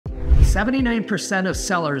79% of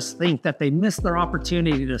sellers think that they missed their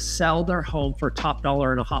opportunity to sell their home for top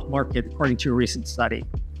dollar in a hot market, according to a recent study.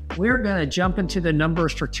 We're going to jump into the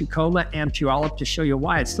numbers for Tacoma and Puyallup to show you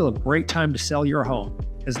why it's still a great time to sell your home,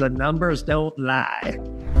 because the numbers don't lie.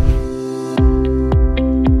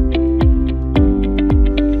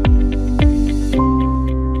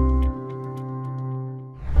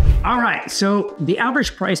 All right, so the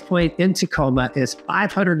average price point in Tacoma is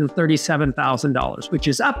 $537,000, which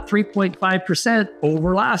is up 3.5%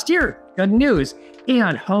 over last year. Good news.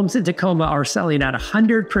 And homes in Tacoma are selling at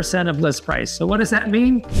 100% of list price. So what does that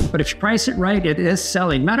mean? But if you price it right, it is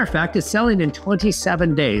selling. Matter of fact, it's selling in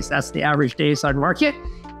 27 days. That's the average days on market.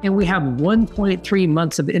 And we have 1.3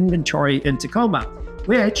 months of inventory in Tacoma,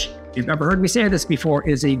 which, if you've ever heard me say this before,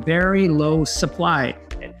 is a very low supply.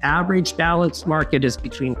 An average balanced market is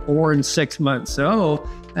between 4 and 6 months. So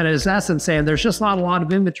that is essence saying there's just not a lot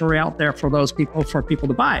of inventory out there for people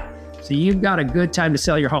to buy. So you've got a good time to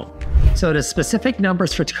sell your home. So the specific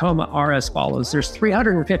numbers for Tacoma are as follows. There's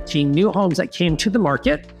 315 new homes that came to the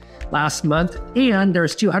market last month, and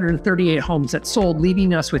there's 238 homes that sold,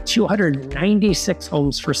 leaving us with 296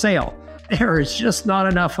 homes for sale. There is just not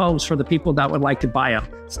enough homes for the people that would like to buy them.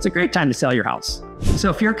 So it's a great time to sell your house. So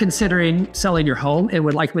if you're considering selling your home and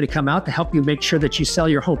would like me to come out to help you make sure that you sell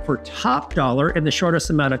your home for top dollar in the shortest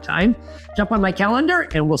amount of time, jump on my calendar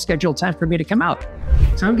and we'll schedule time for me to come out.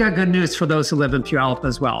 So I've got good news for those who live in Puyallup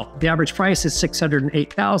as well. The average price is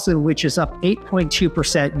 $608,000, which is up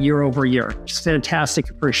 8.2% year over year. Just fantastic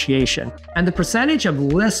appreciation. And the percentage of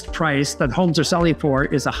list price that homes are selling for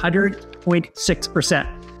is 100.6%.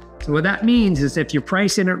 So what that means is if you're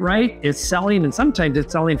pricing it right, it's selling, and sometimes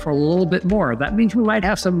it's selling for a little bit more. That means we might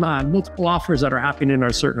have some multiple offers that are happening in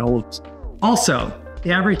our certain homes. Also,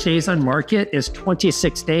 the average days on market is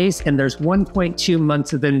 26 days, and there's 1.2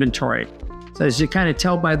 months of inventory. So as you kind of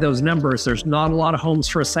tell by those numbers, there's not a lot of homes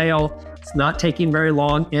for sale. It's not taking very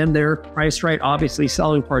long, and they're priced right, obviously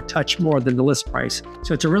selling for a touch more than the list price.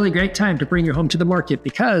 So it's a really great time to bring your home to the market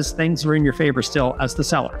because things are in your favor still as the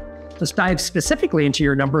seller. Let's dive specifically into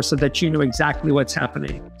your numbers so that you know exactly what's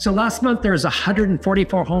happening. So last month, there's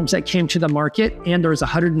 144 homes that came to the market, and there's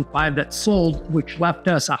 105 that sold, which left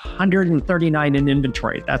us 139 in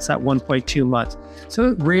inventory. That's at 1.2 months. So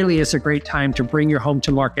it really is a great time to bring your home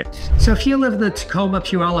to market. So if you live in the Tacoma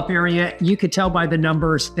Puyallup area, you could tell by the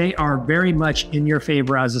numbers, they are very much in your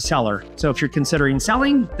favor as a seller. So if you're considering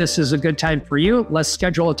selling, this is a good time for you. Let's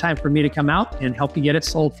schedule a time for me to come out and help you get it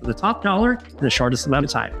sold for the top dollar in the shortest amount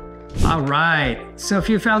of time. All right, so if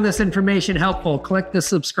you found this information helpful, click the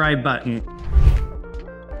subscribe button.